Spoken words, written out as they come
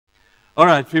All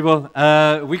right, people.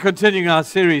 We're continuing our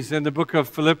series in the book of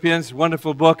Philippians.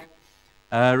 Wonderful book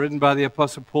written by the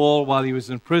Apostle Paul while he was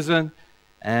in prison.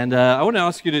 And I want to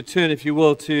ask you to turn, if you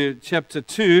will, to chapter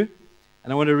 2.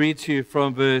 And I want to read to you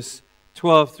from verse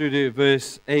 12 through to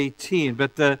verse 18.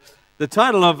 But the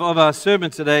title of our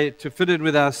sermon today, to fit in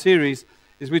with our series,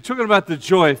 is we're talking about the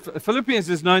joy. Philippians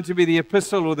is known to be the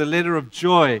epistle or the letter of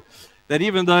joy. That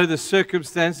even though the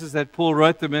circumstances that Paul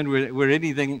wrote them in were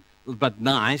anything but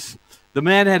nice, the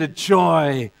man had a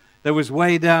joy that was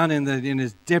way down in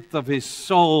his depth of his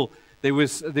soul. There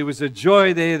was a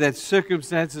joy there that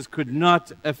circumstances could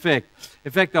not affect.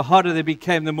 In fact, the harder they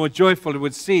became, the more joyful it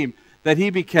would seem that he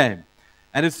became.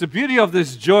 And it's the beauty of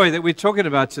this joy that we're talking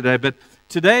about today. But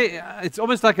today, it's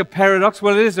almost like a paradox.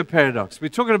 Well, it is a paradox. We're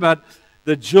talking about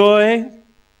the joy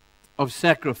of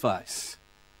sacrifice.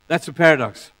 That's a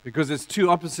paradox because it's two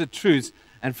opposite truths.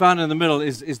 And found in the middle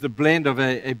is the blend of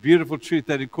a beautiful truth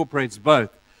that incorporates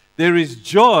both. There is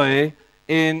joy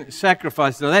in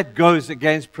sacrifice. Now that goes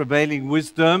against prevailing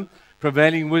wisdom.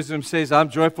 Prevailing wisdom says, I'm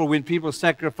joyful when people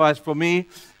sacrifice for me.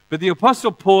 But the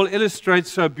Apostle Paul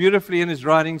illustrates so beautifully in his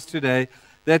writings today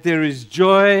that there is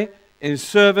joy in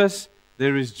service.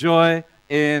 There is joy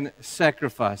in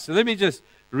sacrifice. So let me just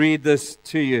read this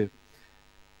to you.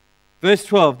 Verse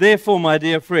 12, therefore, my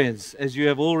dear friends, as you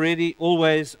have already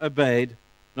always obeyed,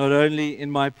 not only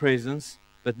in my presence,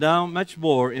 but now much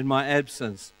more in my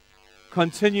absence,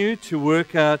 continue to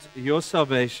work out your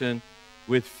salvation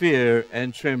with fear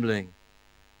and trembling.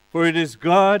 For it is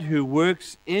God who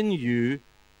works in you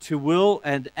to will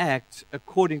and act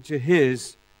according to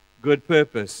his good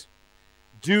purpose.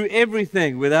 Do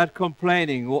everything without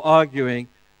complaining or arguing,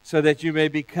 so that you may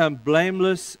become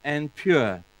blameless and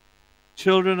pure,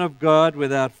 children of God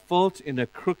without fault in a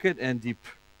crooked and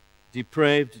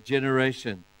depraved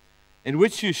generation, in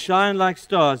which you shine like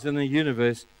stars in the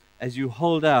universe as you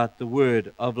hold out the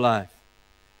word of life.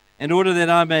 In order that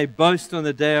I may boast on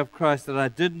the day of Christ that I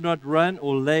did not run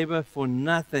or labor for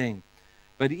nothing,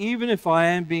 but even if I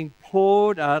am being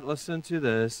poured out, listen to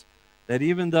this, that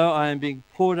even though I am being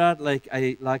poured out like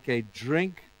a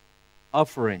drink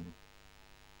offering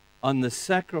on the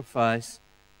sacrifice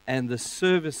and the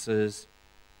services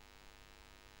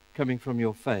coming from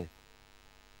your faith,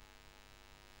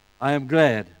 I am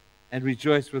glad and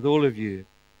rejoice with all of you.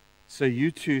 So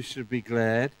you too should be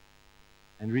glad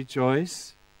and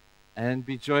rejoice and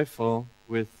be joyful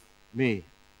with me.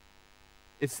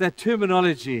 It's that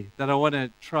terminology that I want to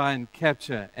try and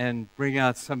capture and bring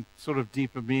out some sort of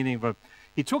deeper meaning. But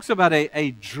he talks about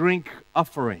a drink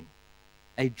offering,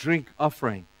 a drink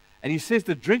offering. And he says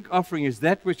the drink offering is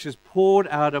that which is poured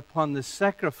out upon the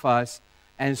sacrifice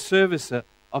and service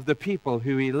of the people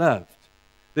who he loved.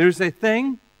 There is a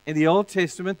thing in the Old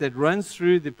Testament that runs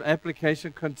through, the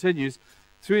application continues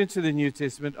through into the New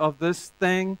Testament of this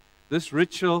thing, this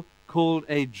ritual called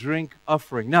a drink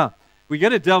offering. Now, we're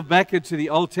going to delve back into the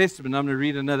Old Testament. I'm going to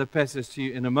read another passage to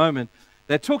you in a moment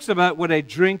that talks about what a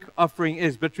drink offering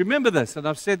is. But remember this, and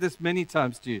I've said this many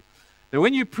times to you, that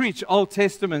when you preach Old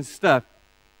Testament stuff,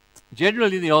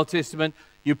 generally in the Old Testament,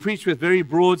 you preach with very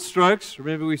broad strokes.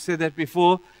 Remember we said that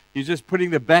before. You're just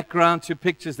putting the background to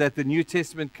pictures that the New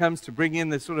Testament comes to bring in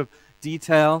the sort of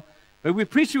detail. But we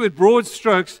preach it with broad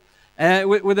strokes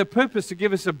with a purpose to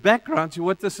give us a background to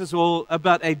what this is all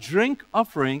about. A drink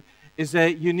offering is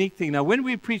a unique thing. Now, when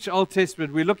we preach Old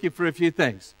Testament, we're looking for a few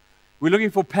things. We're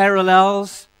looking for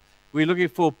parallels, we're looking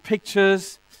for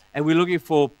pictures, and we're looking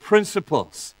for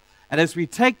principles. And as we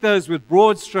take those with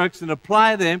broad strokes and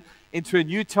apply them into a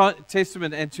New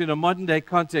Testament and to a modern day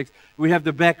context, we have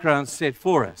the background set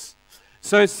for us.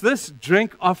 So it's this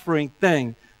drink offering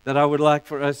thing that I would like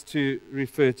for us to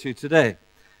refer to today.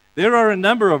 There are a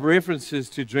number of references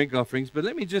to drink offerings, but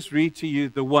let me just read to you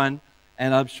the one,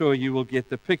 and I'm sure you will get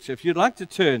the picture. If you'd like to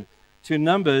turn to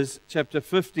Numbers chapter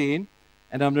 15,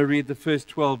 and I'm going to read the first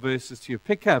 12 verses to you.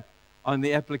 Pick up on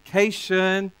the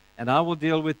application, and I will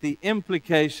deal with the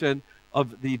implication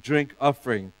of the drink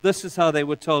offering. This is how they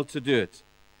were told to do it.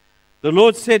 The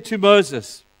Lord said to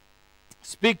Moses,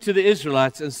 speak to the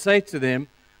Israelites and say to them,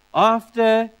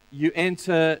 after you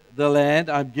enter the land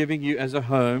I'm giving you as a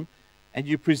home, and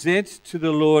you present to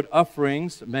the Lord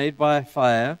offerings made by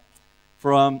fire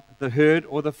from the herd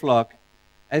or the flock,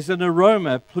 as an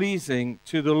aroma pleasing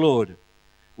to the Lord,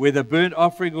 whether burnt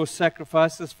offering or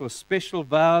sacrifices for special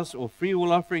vows or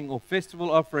freewill offering or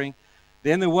festival offering,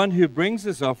 then the one who brings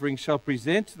this offering shall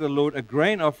present to the Lord a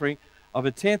grain offering of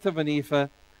 1/10 of an ephah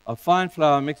of fine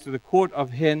flour mixed with 1/4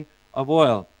 of hin of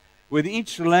oil. With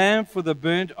each lamb for the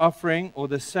burnt offering or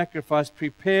the sacrifice,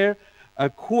 prepare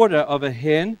 1/4 of a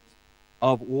hin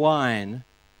of wine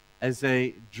as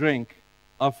a drink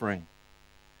offering.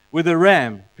 With a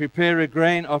ram, prepare a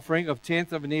grain offering of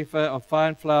 1/10 of an ephah of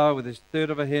fine flour with 1/3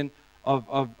 of a hin of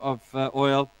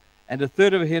oil and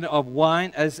 1/3 of a hin of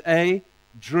wine as a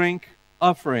drink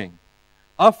offering.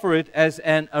 Offer it as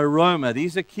an aroma.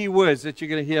 These are key words that you're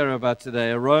going to hear about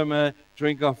today. Aroma,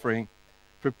 drink offering,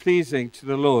 for pleasing to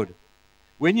the Lord.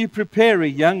 When you prepare a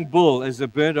young bull as a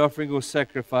burnt offering or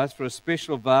sacrifice for a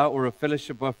special vow or a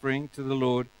fellowship offering to the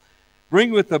Lord, bring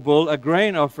with the bull a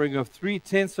grain offering of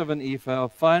 3/10 of an ephah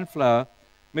of fine flour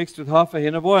mixed with 1/2 a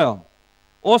hin of oil.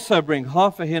 Also bring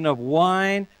 1/2 a hin of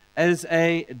wine as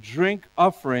a drink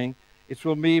offering. It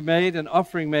will be made an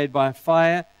offering made by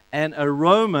fire, an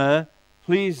aroma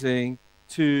pleasing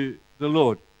to the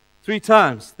Lord. 3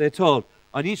 times, they're told,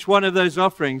 on each one of those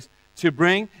offerings to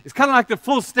bring. It's kind of like the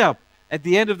full step at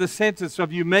the end of the sentence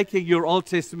of you making your Old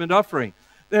Testament offering.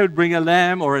 They would bring a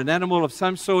lamb or an animal of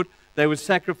some sort. They would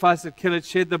sacrifice it, kill it,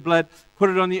 shed the blood, put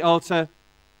it on the altar.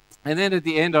 And then at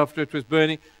the end, after it was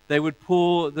burning, they would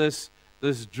pour this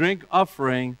drink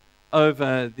offering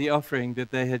over the offering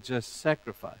that they had just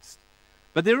sacrificed.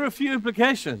 But there are a few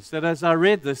implications that as I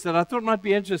read this that I thought might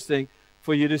be interesting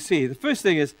for you to see. The first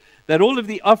thing is that all of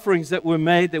the offerings that were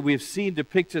made that we've seen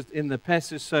depicted in the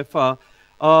passage so far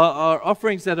are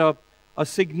offerings that are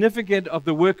significant of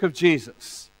the work of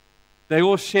Jesus. They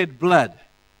all shed blood.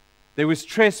 There was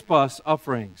trespass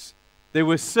offerings. There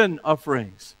were sin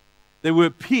offerings. There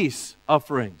were peace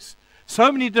offerings.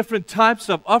 So many different types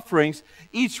of offerings,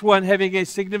 each one having a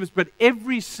significance, but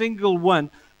every single one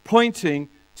pointing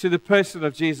to the person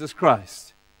of Jesus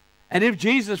Christ. And if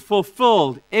Jesus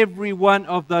fulfilled every one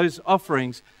of those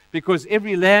offerings, because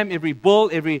every lamb, every bull,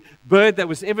 every bird that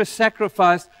was ever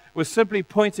sacrificed was simply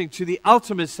pointing to the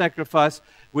ultimate sacrifice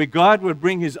where God would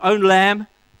bring his own lamb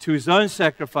to his own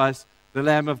sacrifice, the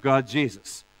Lamb of God,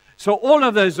 Jesus. So all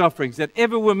of those offerings that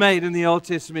ever were made in the Old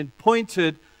Testament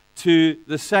pointed to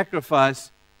the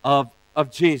sacrifice of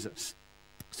Jesus.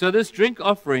 So this drink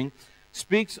offering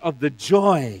speaks of the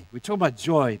joy. We talk about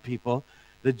joy, people.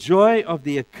 The joy of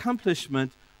the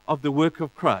accomplishment of the work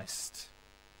of Christ.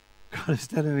 God has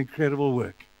done an incredible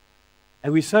work.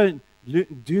 And we're so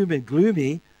doom and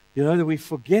gloomy, that we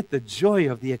forget the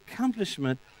joy of the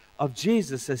accomplishment of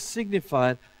Jesus as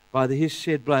signified by his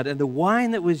shed blood. And the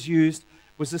wine that was used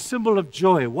was a symbol of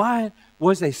joy. Wine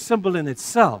was a symbol in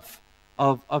itself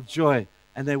of joy.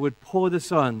 And they would pour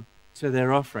this on to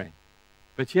their offering.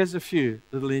 But here's a few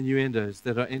little innuendos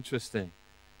that are interesting.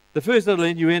 The first little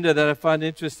innuendo that I find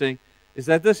interesting is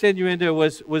that this innuendo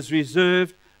was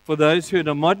reserved for those who in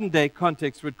a modern day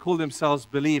context would call themselves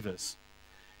believers.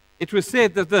 It was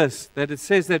said that it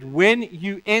says that when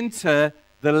you enter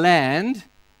the land,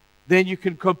 then you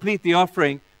can complete the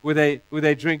offering with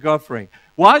a drink offering.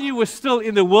 While you were still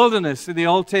in the wilderness in the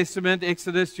Old Testament,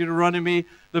 Exodus, Deuteronomy,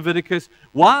 Leviticus,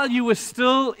 while you were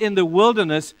still in the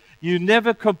wilderness, you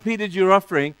never completed your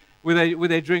offering with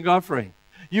a drink offering.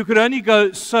 You could only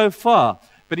go so far.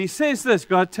 But he says this,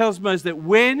 God tells Moses that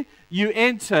when you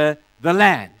enter the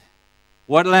land,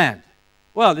 what land?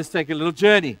 Well, let's take a little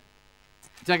journey.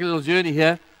 Take a little journey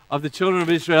here of the children of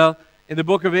Israel. In the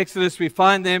book of Exodus, we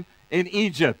find them in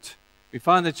Egypt. We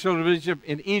find the children of Egypt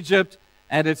in Egypt,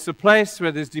 and it's the place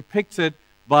where it's depicted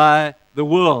by the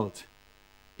world,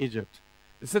 Egypt.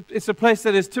 It's a place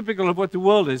that is typical of what the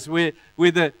world is, where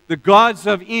the gods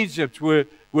of Egypt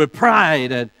were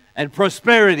pride and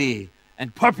prosperity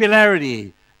and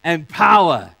popularity and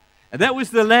power. And that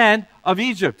was the land of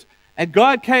Egypt. And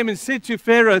God came and said to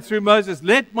Pharaoh through Moses,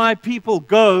 let my people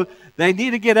go. They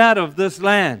need to get out of this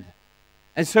land.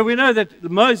 And so we know that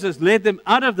Moses led them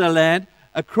out of the land,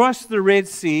 across the Red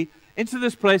Sea, into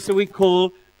this place that we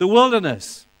call the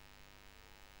wilderness.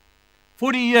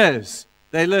 40 years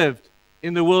they lived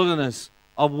in the wilderness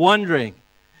of wandering.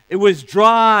 It was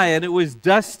dry and it was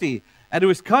dusty. And it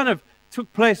was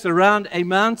took place around a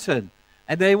mountain.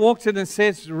 And they walked in and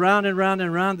said, round and round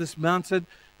and round this mountain.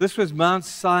 This was Mount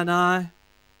Sinai.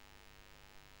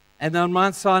 And on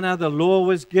Mount Sinai, the law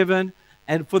was given.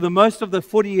 And for the most of the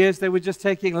 40 years, they were just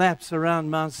taking laps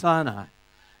around Mount Sinai.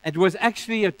 It was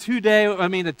actually a 10-day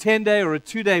or a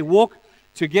 2-day walk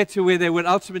to get to where they would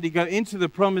ultimately go into the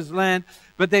promised land.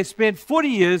 But they spent 40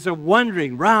 years of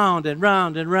wandering round and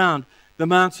round and round the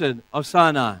mountain of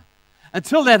Sinai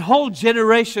until that whole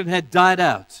generation had died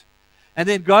out. And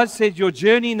then God said, your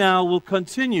journey now will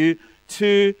continue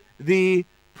to the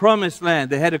promised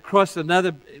land. They had to cross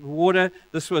another water.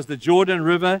 This was the Jordan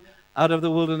River out of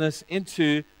the wilderness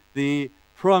into the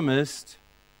promised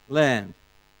land.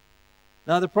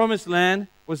 Now, the promised land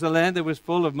was a land that was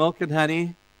full of milk and honey.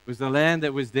 It was the land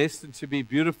that was destined to be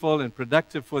beautiful and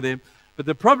productive for them. But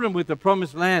the problem with the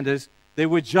promised land is there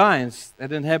were giants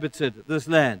that inhabited this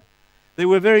land. They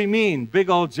were very mean, big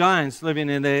old giants living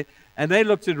in there, and they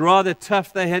looked rather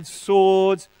tough. They had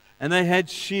swords, and they had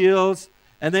shields,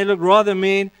 and they looked rather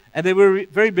mean, and they were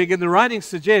very big. And the writing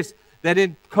suggests that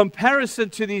in comparison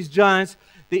to these giants,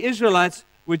 the Israelites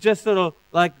were just little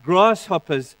like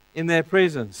grasshoppers in their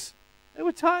presence. They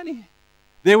were tiny.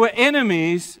 There were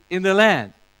enemies in the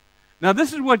land. Now,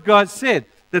 this is what God said,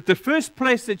 that the first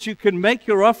place that you can make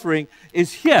your offering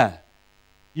is here.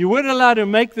 You weren't allowed to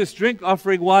make this drink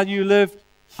offering while you lived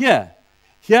here.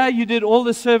 Here you did all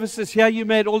the services, here you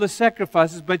made all the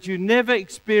sacrifices, but you never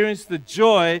experienced the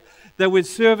joy that was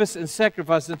service and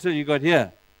sacrifice until you got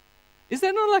here. Is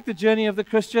that not like the journey of the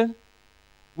Christian?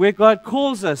 Where God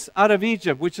calls us out of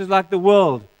Egypt, which is like the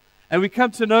world, and we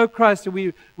come to know Christ,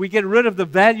 and we get rid of the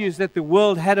values that the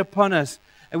world had upon us.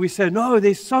 And we say, no,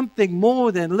 there's something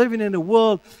more than living in a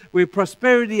world where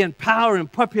prosperity and power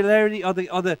and popularity are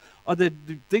the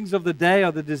things of the day,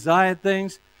 are the desired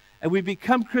things. And we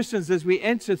become Christians as we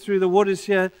enter through the waters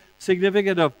here,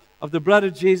 significant of the blood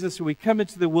of Jesus. And we come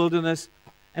into the wilderness,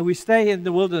 and we stay in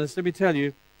the wilderness, let me tell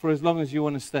you, for as long as you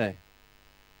want to stay.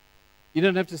 You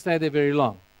don't have to stay there very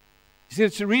long. You see,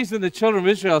 it's the reason the children of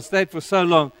Israel stayed for so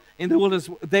long in the wilderness.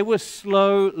 They were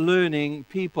slow learning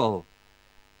people.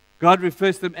 God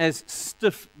refers to them as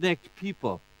stiff-necked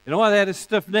people. You know why they had a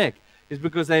stiff neck? It's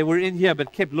because they were in here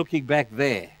but kept looking back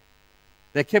there.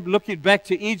 They kept looking back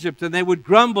to Egypt, and they would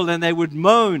grumble and they would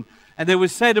moan. And they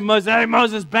would say to Moses, hey,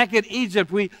 Moses, back in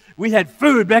Egypt, we had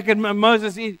food. Back in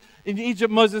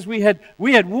Egypt, Moses, we had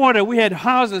water, we had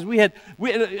houses.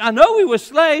 I know we were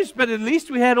slaves, but at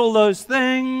least we had all those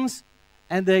things.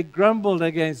 And they grumbled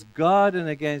against God and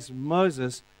against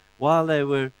Moses while they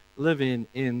were living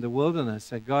in the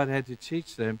wilderness. And God had to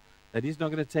teach them that He's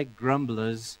not going to take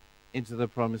grumblers into the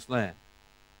promised land.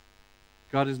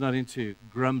 God is not into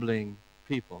grumbling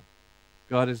people.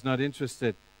 God is not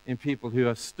interested in people who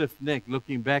are stiff-necked,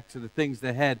 looking back to the things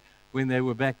they had when they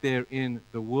were back there in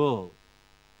the world.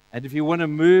 And if you want to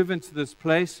move into this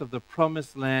place of the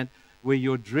promised land where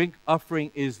your drink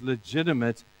offering is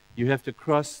legitimate, you have to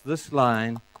cross this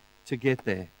line to get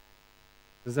there.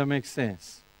 Does that make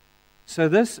sense? So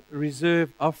this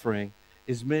reserve offering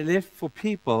is left for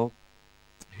people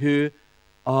who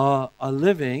are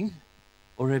living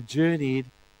or have journeyed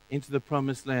into the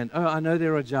promised land. Oh, I know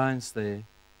there are giants there.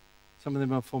 Some of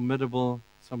them are formidable,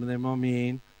 some of them are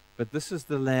mean, but this is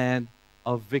the land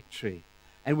of victory.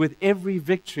 And with every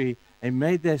victory, they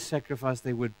made their sacrifice.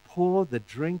 They would pour the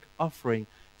drink offering,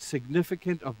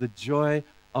 significant of the joy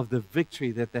of the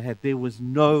victory that they had. There was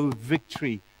no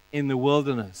victory in the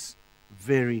wilderness.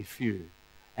 Very few.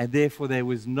 And therefore there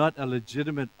was not a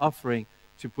legitimate offering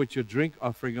to put your drink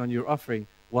offering on your offering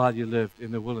while you lived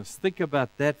in the wilderness. Think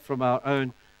about that from our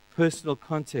own personal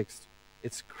context.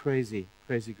 It's crazy,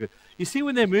 crazy good. You see,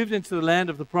 when they moved into the land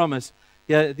of the promise,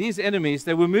 these enemies,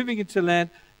 they were moving into land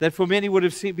that for many would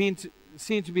have seen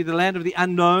to be the land of the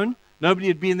unknown. Nobody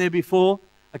had been there before.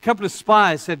 A couple of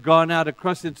spies had gone out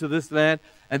across into this land,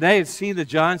 and they had seen the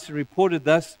giants and reported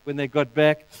thus when they got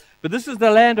back. But this is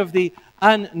the land of the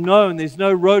unknown. There's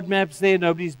no road maps there.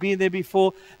 Nobody's been there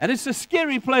before. And it's a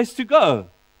scary place to go.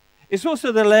 It's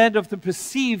also the land of the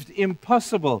perceived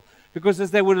impossible. Because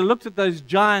as they would have looked at those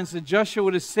giants, and Joshua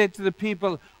would have said to the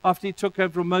people after he took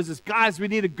over from Moses, guys, we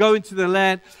need to go into the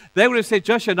land. They would have said,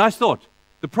 Joshua, nice thought.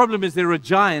 The problem is there are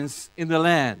giants in the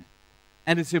land.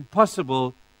 And it's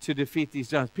impossible to defeat these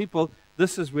giants. People,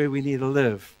 this is where we need to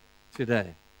live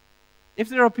today. If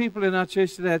there are people in our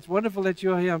church today, it's wonderful that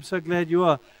you are here. I'm so glad you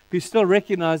are. Who still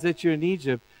recognize that you're in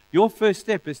Egypt. Your first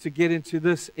step is to get into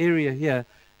this area here.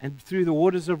 And through the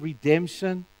waters of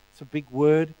redemption, it's a big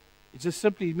word. It just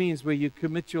simply means where you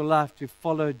commit your life to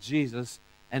follow Jesus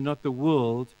and not the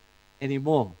world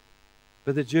anymore.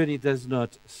 But the journey does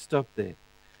not stop there.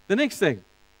 The next thing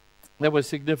that was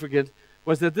significant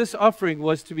was that this offering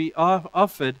was to be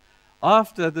offered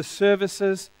after the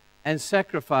services and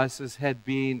sacrifices had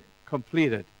been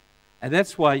completed. And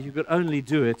that's why you could only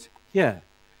do it here.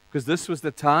 Because this was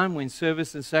the time when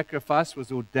service and sacrifice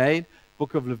was ordained.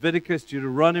 Book of Leviticus,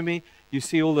 Deuteronomy, you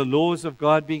see all the laws of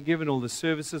God being given, all the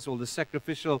services, all the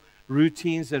sacrificial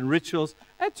routines and rituals.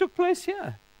 That took place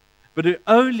here. But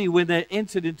only when they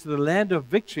entered into the land of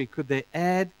victory could they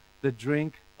add the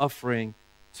drink offering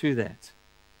to that.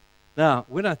 Now,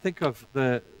 when I think of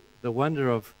the wonder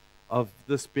of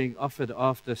this being offered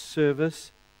after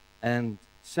service and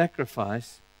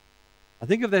sacrifice, I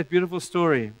think of that beautiful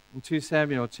story in 2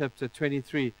 Samuel chapter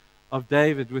 23 of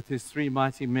David with his 3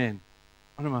 mighty men.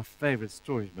 One of my favorite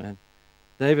stories, man.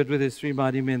 David with his 3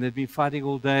 mighty men. They'd been fighting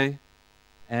all day,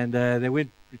 And they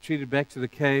retreated back to the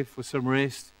cave for some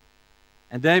rest.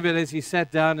 And David, as he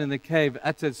sat down in the cave,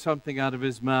 uttered something out of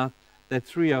his mouth that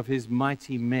 3 of his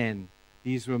mighty men,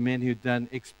 these were men who'd done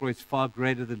exploits far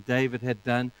greater than David had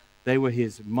done. They were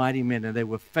his mighty men, and they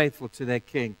were faithful to their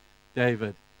king,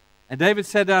 David. And David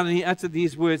sat down and he uttered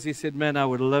these words. He said, man, I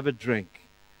would love a drink.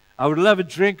 I would love a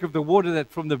drink of the water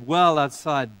that from the well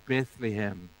outside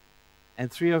Bethlehem.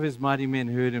 And 3 of his mighty men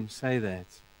heard him say that.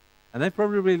 And they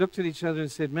probably looked at each other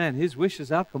and said, man, his wish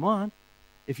is out. Come on.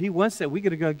 If he wants that, we're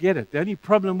going to go get it. The only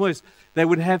problem was they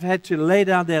would have had to lay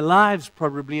down their lives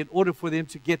probably in order for them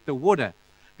to get the water,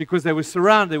 because they were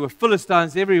surrounded. There were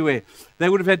Philistines everywhere. They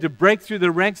would have had to break through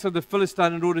the ranks of the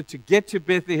Philistine in order to get to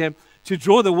Bethlehem to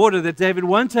draw the water that David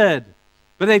wanted.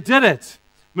 But they did it.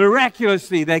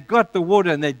 Miraculously, they got the water,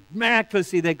 and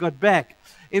miraculously they got back.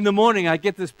 In the morning, I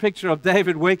get this picture of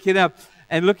David waking up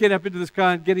and looking up into the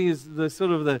sky and getting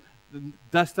the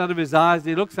dust out of his eyes.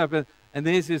 He looks up and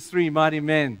there's his 3 mighty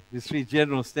men, his 3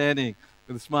 generals standing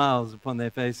with smiles upon their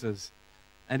faces.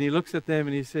 And he looks at them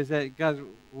and he says, hey, guys,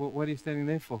 what are you standing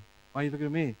there for? Why are you looking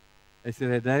at me? They said,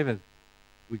 hey, David,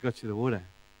 we got you the water.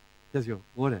 Here's your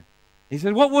water. He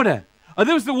said, what water? Oh,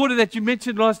 there was the water that you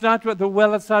mentioned last night at the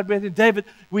well outside Bethlehem. David,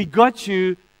 we got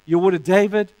you your water.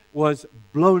 David was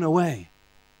blown away.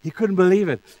 He couldn't believe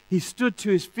it. He stood to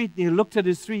his feet and he looked at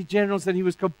his 3 generals and he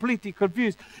was completely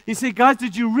confused. He said, guys,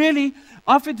 did you really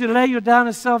offer to lay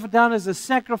yourself down as a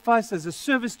sacrifice, as a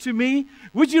service to me?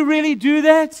 Would you really do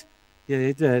that? Yeah,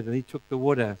 he did. And he took the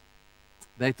water.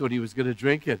 They thought he was going to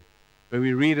drink it. But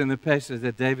we read in the passage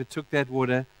that David took that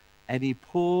water and he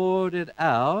poured it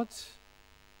out,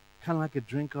 kind of like a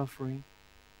drink offering,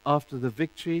 after the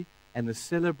victory and the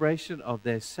celebration of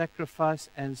their sacrifice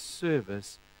and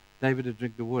service. David to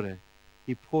drink the water.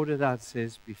 He poured it out,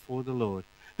 says, before the Lord.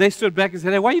 They stood back and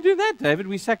said, hey, why are you doing that, David?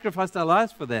 We sacrificed our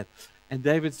lives for that. And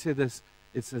David said this,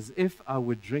 it's as if I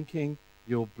were drinking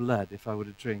your blood, if I were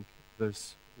to drink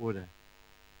this water.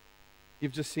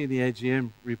 You've just seen the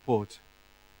AGM report.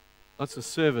 Lots of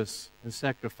service and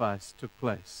sacrifice took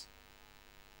place.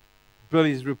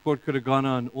 Billy's report could have gone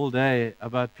on all day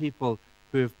about people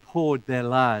who have poured their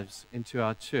lives into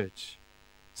our church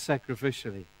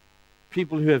sacrificially.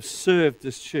 People who have served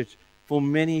this church for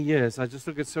many years. I just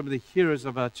look at some of the heroes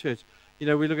of our church. You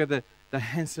know, we look at the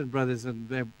Hanson brothers and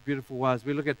their beautiful wives.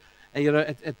 We look at,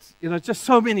 just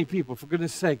so many people, for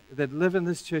goodness sake, that live in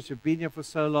this church, have been here for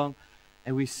so long,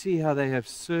 and we see how they have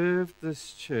served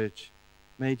this church,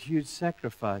 made huge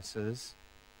sacrifices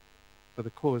for the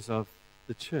cause of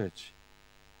the church.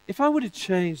 If I were to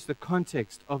change the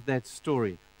context of that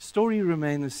story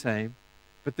remained the same,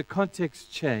 but the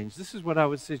context changed. This is what I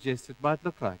would suggest it might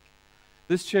look like.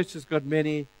 This church has got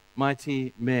many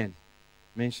mighty men.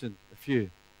 Mentioned a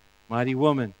few. Mighty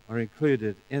women are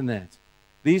included in that.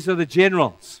 These are the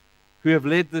generals who have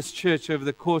led this church over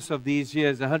the course of these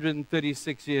years,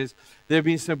 136 years. There have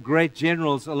been some great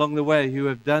generals along the way who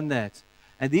have done that.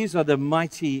 And these are the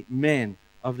mighty men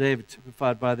of David,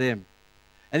 typified by them.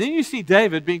 And then you see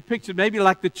David being pictured maybe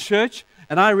like the church,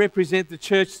 and I represent the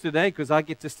church today because I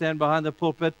get to stand behind the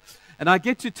pulpit, and I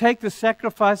get to take the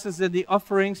sacrifices and the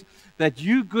offerings that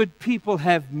you good people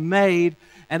have made,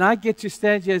 and I get to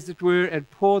stand here, as it were, and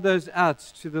pour those out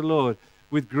to the Lord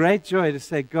with great joy to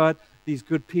say, God, these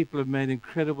good people have made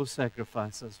incredible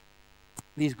sacrifices.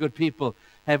 These good people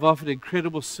have offered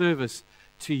incredible service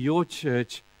to your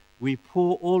church. We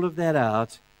pour all of that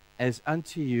out as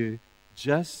unto you,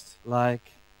 just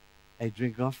like a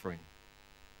drink offering.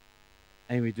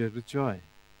 And we do it with joy.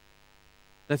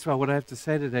 That's why what I have to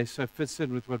say today so fits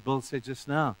in with what Bill said just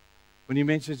now. When he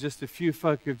mentioned just a few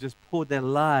folk who have just poured their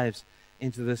lives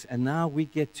into this, and now we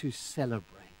get to celebrate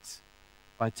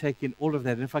by taking all of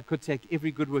that. And if I could take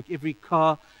every good work, every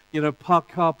car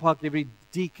park, every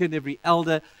deacon, every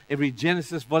elder, every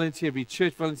Genesis volunteer, every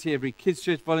church volunteer, every kids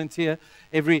church volunteer,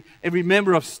 every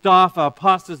member of staff, our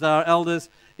pastors, our elders,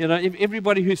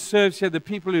 everybody who serves here, the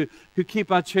people who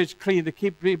keep our church clean, the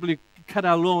people who cut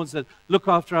our lawns, that look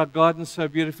after our gardens so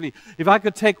beautifully. If I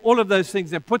could take all of those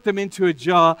things and put them into a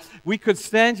jar, we could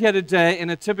stand here today in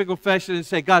a typical fashion and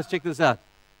say, guys, check this out.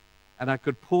 And I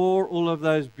could pour all of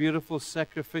those beautiful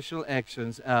sacrificial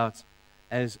actions out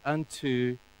as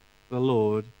unto the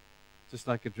Lord, just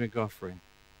like a drink offering,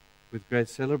 with great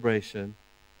celebration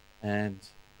and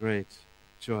great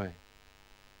joy.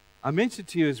 I mentioned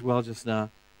to you as well just now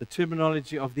the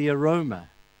terminology of the aroma.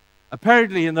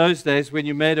 Apparently in those days when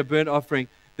you made a burnt offering,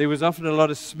 there was often a lot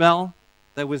of smell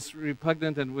that was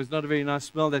repugnant and was not a very nice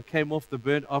smell that came off the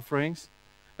burnt offerings.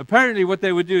 Apparently what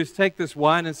they would do is take this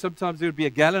wine, and sometimes there would be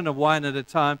a gallon of wine at a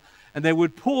time, and they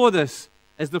would pour this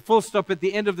as the full stop at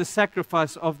the end of the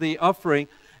sacrifice of the offering,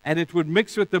 and it would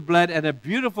mix with the blood, and a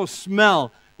beautiful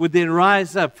smell would then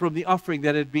rise up from the offering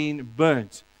that had been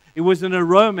burnt. It was an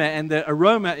aroma, and the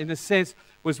aroma, in a sense,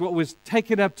 was what was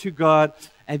taken up to God,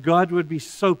 and God would be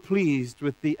so pleased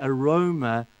with the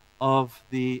aroma of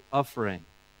the offering.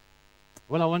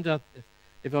 Well, I wonder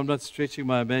if I'm not stretching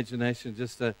my imagination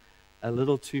just a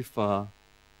little too far,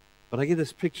 but I get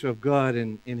this picture of God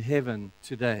in heaven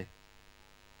today.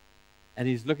 And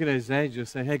he's looking at his angels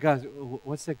saying, hey guys,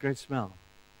 what's that great smell?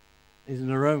 There's an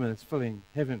aroma that's filling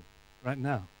heaven right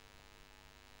now.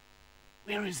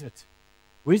 Where is it?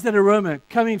 Where's that aroma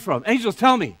coming from? Angels,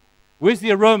 tell me. Where's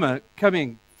the aroma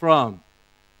coming from?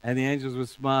 And the angels would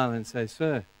smile and say,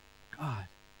 sir, God,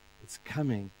 it's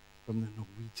coming from the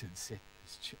Norwegian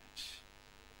Settlers Church.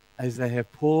 As they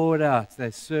have poured out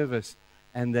their service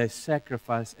and their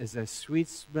sacrifice as a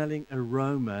sweet-smelling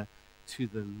aroma to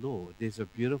the Lord. There's a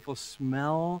beautiful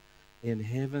smell in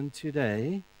heaven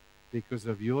today because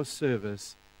of your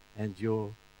service and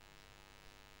your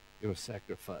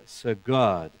sacrifice. So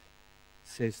God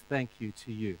says thank you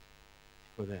to you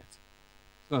for that.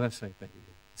 It's not us saying thank you.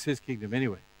 It's His kingdom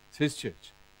anyway. It's His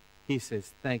church. He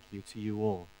says thank you to you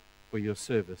all for your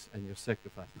service and your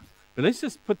sacrifice. But let's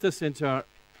just put this into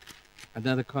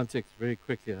another context very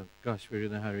quickly. Oh, gosh, we're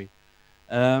in a hurry.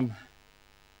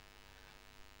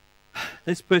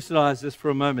 Let's personalize this for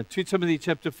a moment. 2 Timothy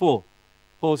chapter 4,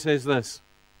 Paul says this.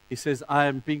 He says, I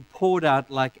am being poured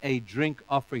out like a drink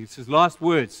offering. It's his last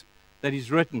words that he's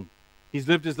written. He's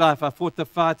lived his life. I fought the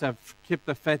fight. I've kept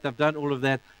the faith. I've done all of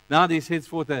that. Now there's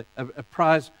henceforth a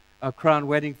prize, a crown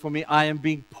waiting for me. I am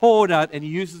being poured out, and he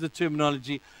uses the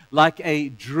terminology like a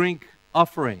drink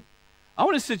offering. I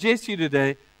want to suggest to you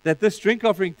today that this drink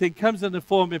offering thing comes in the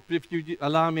form, if you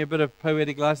allow me a bit of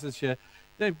poetic license here,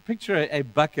 picture a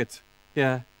bucket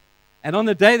here. And on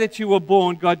the day that you were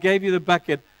born, God gave you the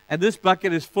bucket, and this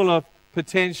bucket is full of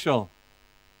potential.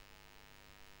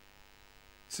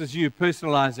 This is you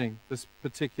personalizing this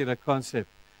particular concept.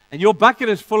 And your bucket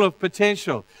is full of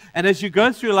potential. And as you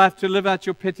go through life to live out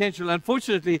your potential,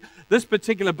 unfortunately, this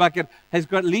particular bucket has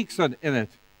got leaks in it.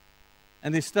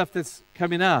 And there's stuff that's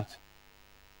coming out.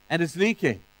 And it's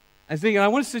leaking. And I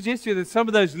want to suggest to you that some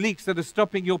of those leaks that are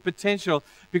stopping your potential,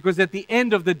 because at the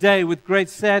end of the day, with great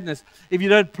sadness, if you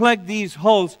don't plug these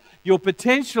holes, your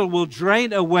potential will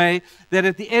drain away, that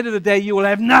at the end of the day, you will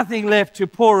have nothing left to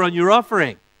pour on your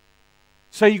offering.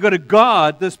 So you've got to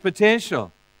guard this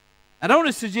potential. And I want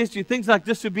to suggest to you things like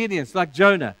disobedience, like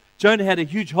Jonah. Jonah had a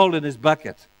huge hole in his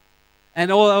bucket.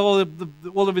 And all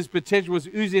of his potential was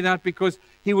oozing out because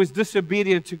he was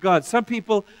disobedient to God. Some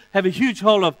people have a huge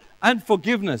hole of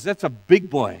unforgiveness. That's a big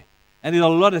boy. And there's a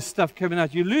lot of stuff coming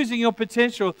out. You're losing your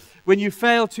potential when you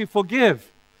fail to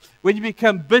forgive. When you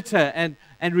become bitter and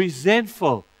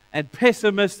resentful and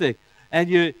pessimistic. And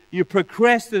you're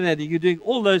procrastinating. You're doing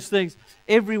all those things.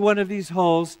 Every one of these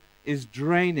holes is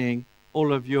draining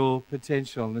all of your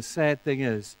potential. And the sad thing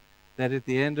is that at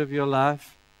the end of your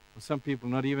life, or some people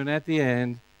not even at the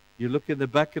end, you look in the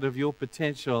bucket of your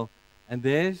potential and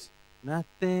there's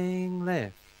nothing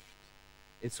left.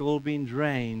 It's all been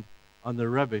drained on the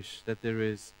rubbish that there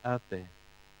is out there.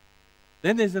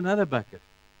 Then there's another bucket.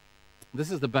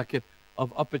 This is the bucket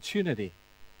of opportunity.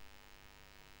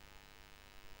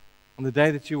 On the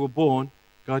day that you were born,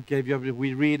 God gave you,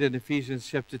 we read in Ephesians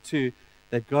chapter 2,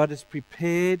 that God has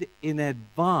prepared in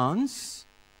advance,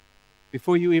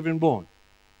 before you were even born,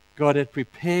 God had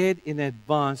prepared in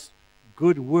advance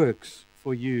good works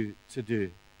for you to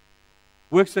do.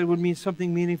 Works that would mean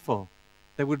something meaningful,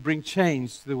 that would bring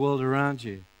change to the world around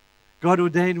you. God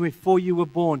ordained before you were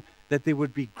born that there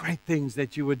would be great things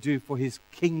that you would do for His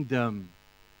kingdom.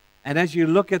 And as you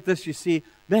look at this, you see,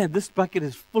 man, this bucket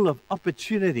is full of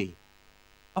opportunity.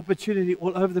 Opportunity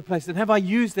all over the place. And have I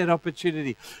used that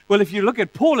opportunity? Well, if you look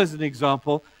at Paul as an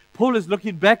example, Paul is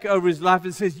looking back over his life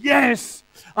and says, yes,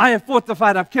 I have fought the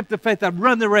fight, I've kept the faith, I've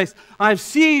run the race, I've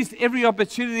seized every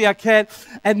opportunity I can,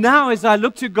 and now as I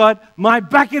look to God, my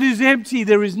bucket is empty,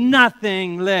 there is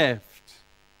nothing left.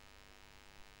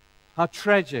 How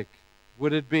tragic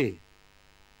would it be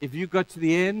if you got to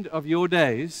the end of your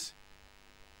days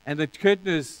and the curtain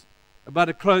is about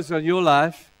to close on your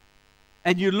life,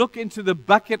 and you look into the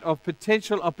bucket of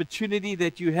potential opportunity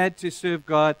that you had to serve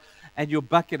God, and your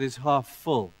bucket is half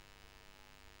full.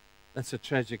 That's a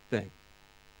tragic thing.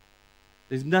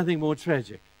 There's nothing more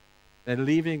tragic than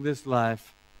leaving this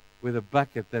life with a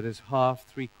bucket that is half,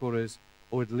 three-quarters,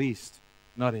 or at least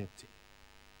not empty.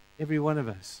 Every one of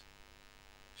us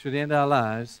should end our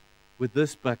lives with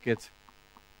this bucket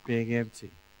being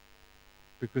empty,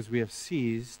 because we have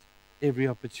seized every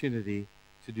opportunity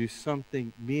to to do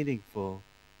something meaningful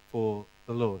for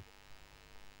the Lord.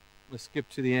 Let's skip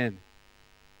to the end.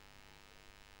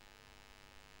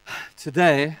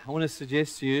 Today, I want to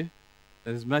suggest to you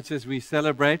that as much as we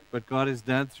celebrate what God has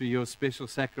done through your special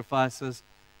sacrifices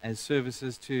and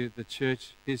services to the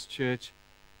church, His church,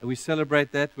 and we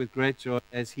celebrate that with great joy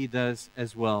as He does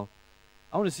as well.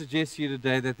 I want to suggest to you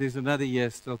today that there's another year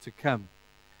still to come.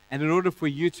 And in order for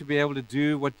you to be able to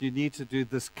do what you need to do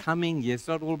this coming year, it's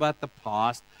not all about the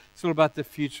past, it's all about the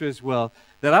future as well,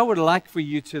 that I would like for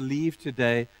you to leave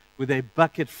today with a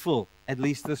bucket full, at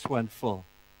least this one full.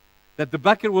 That the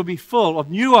bucket will be full of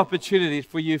new opportunities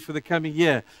for you for the coming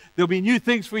year. There'll be new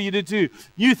things for you to do,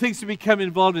 new things to become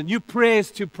involved in, new prayers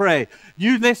to pray,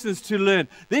 new lessons to learn.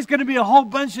 There's going to be a whole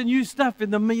bunch of new stuff in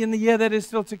the year that is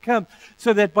still to come,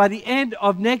 so that by the end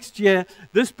of next year,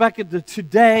 this bucket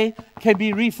today can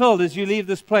be refilled as you leave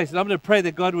this place. And I'm going to pray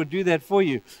that God would do that for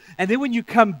you. And then when you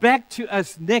come back to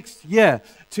us next year,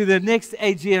 to the next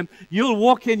AGM, you'll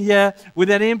walk in here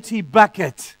with an empty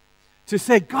bucket. To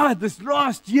say, God, this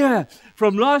last year,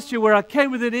 from last year where I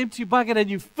came with an empty bucket and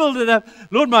you filled it up,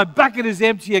 Lord, my bucket is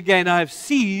empty again. I have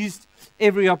seized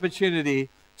every opportunity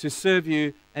to serve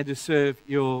you and to serve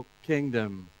your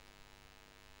kingdom.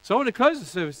 So I want to close the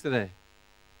service today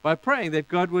by praying that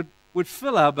God would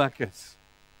fill our buckets.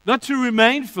 Not to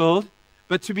remain filled,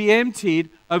 but to be emptied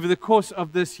over the course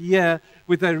of this year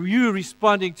with you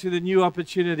responding to the new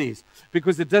opportunities.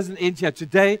 Because it doesn't end here.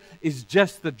 Today is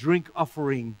just the drink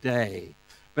offering day.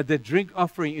 But the drink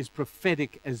offering is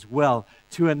prophetic as well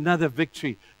to another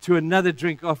victory, to another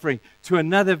drink offering, to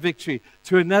another victory,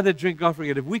 to another drink offering.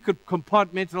 And if we could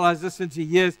compartmentalize this into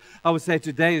years, I would say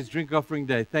today is drink offering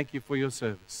day. Thank you for your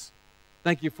service.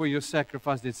 Thank you for your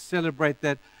sacrifice. Let's celebrate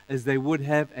that as they would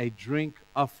have a drink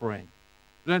offering.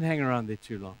 Don't hang around there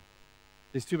too long.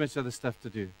 There's too much other stuff to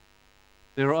do.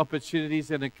 There are opportunities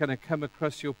that are going to come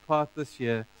across your path this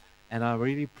year. And I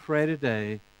really pray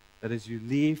today that as you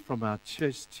leave from our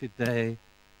church today,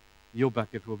 your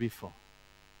bucket will be full.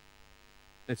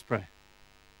 Let's pray.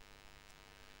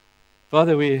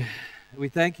 Father, we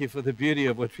thank you for the beauty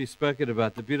of what we've spoken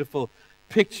about, the beautiful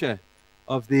picture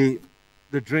of the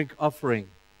drink offering.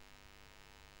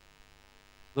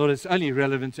 Lord, it's only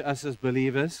relevant to us as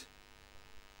believers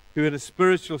who in a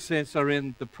spiritual sense are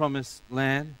in the promised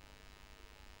land.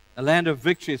 A land of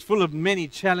victory. It's full of many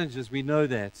challenges, we know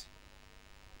that.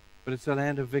 But it's a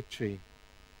land of victory.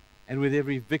 And with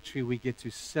every victory we get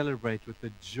to celebrate with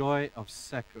the joy of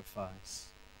sacrifice.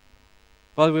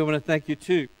 Father, we want to thank you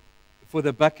too for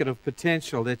the bucket of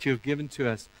potential that you've given to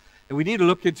us. And we need to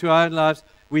look into our own lives.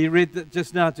 We read that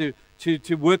just now to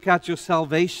work out your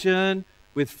salvation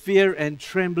with fear and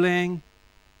trembling.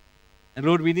 And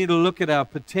Lord, we need to look at our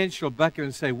potential bucket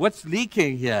and say, what's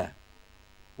leaking here?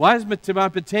 Why is my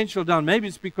potential down? Maybe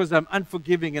it's because I'm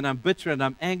unforgiving and I'm bitter and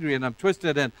I'm angry and I'm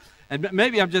twisted and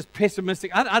maybe I'm just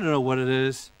pessimistic. I don't know what it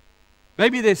is.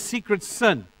 Maybe there's secret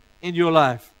sin in your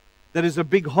life that is a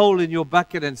big hole in your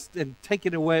bucket and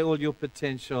taking away all your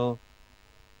potential.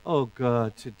 Oh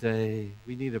God, today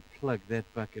we need to plug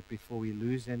that bucket before we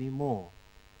lose any more.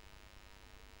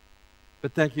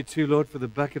 But thank you too, Lord, for the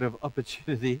bucket of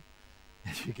opportunity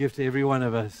that you give to every one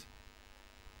of us.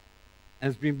 And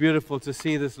it's been beautiful to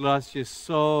see this last year,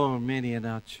 so many in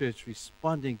our church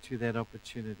responding to that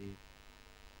opportunity.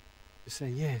 To say,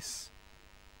 yes,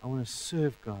 I want to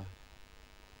serve God.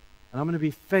 And I'm going to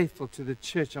be faithful to the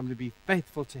church. I'm going to be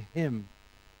faithful to Him.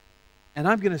 And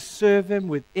I'm going to serve Him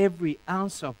with every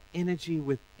ounce of energy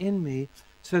within me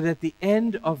so that at the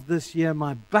end of this year,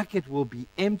 my bucket will be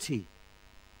empty.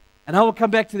 And I will come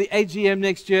back to the AGM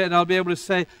next year and I'll be able to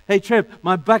say, hey, Trev,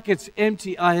 my bucket's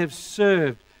empty. I have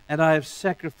served and I have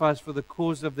sacrificed for the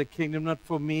cause of the kingdom, not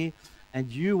for me.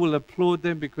 And you will applaud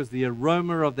them because the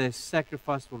aroma of their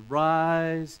sacrifice will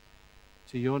rise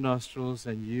to your nostrils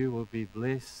and you will be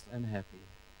blessed and happy.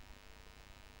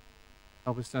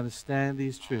 Help us to understand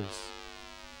these truths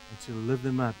and to live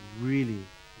them up really,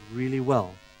 really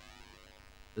well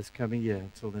this coming year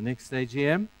until the next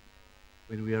AGM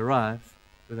when we arrive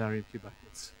with our empty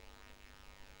buckets.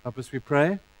 Help us, we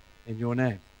pray, in your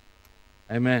name.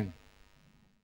 Amen.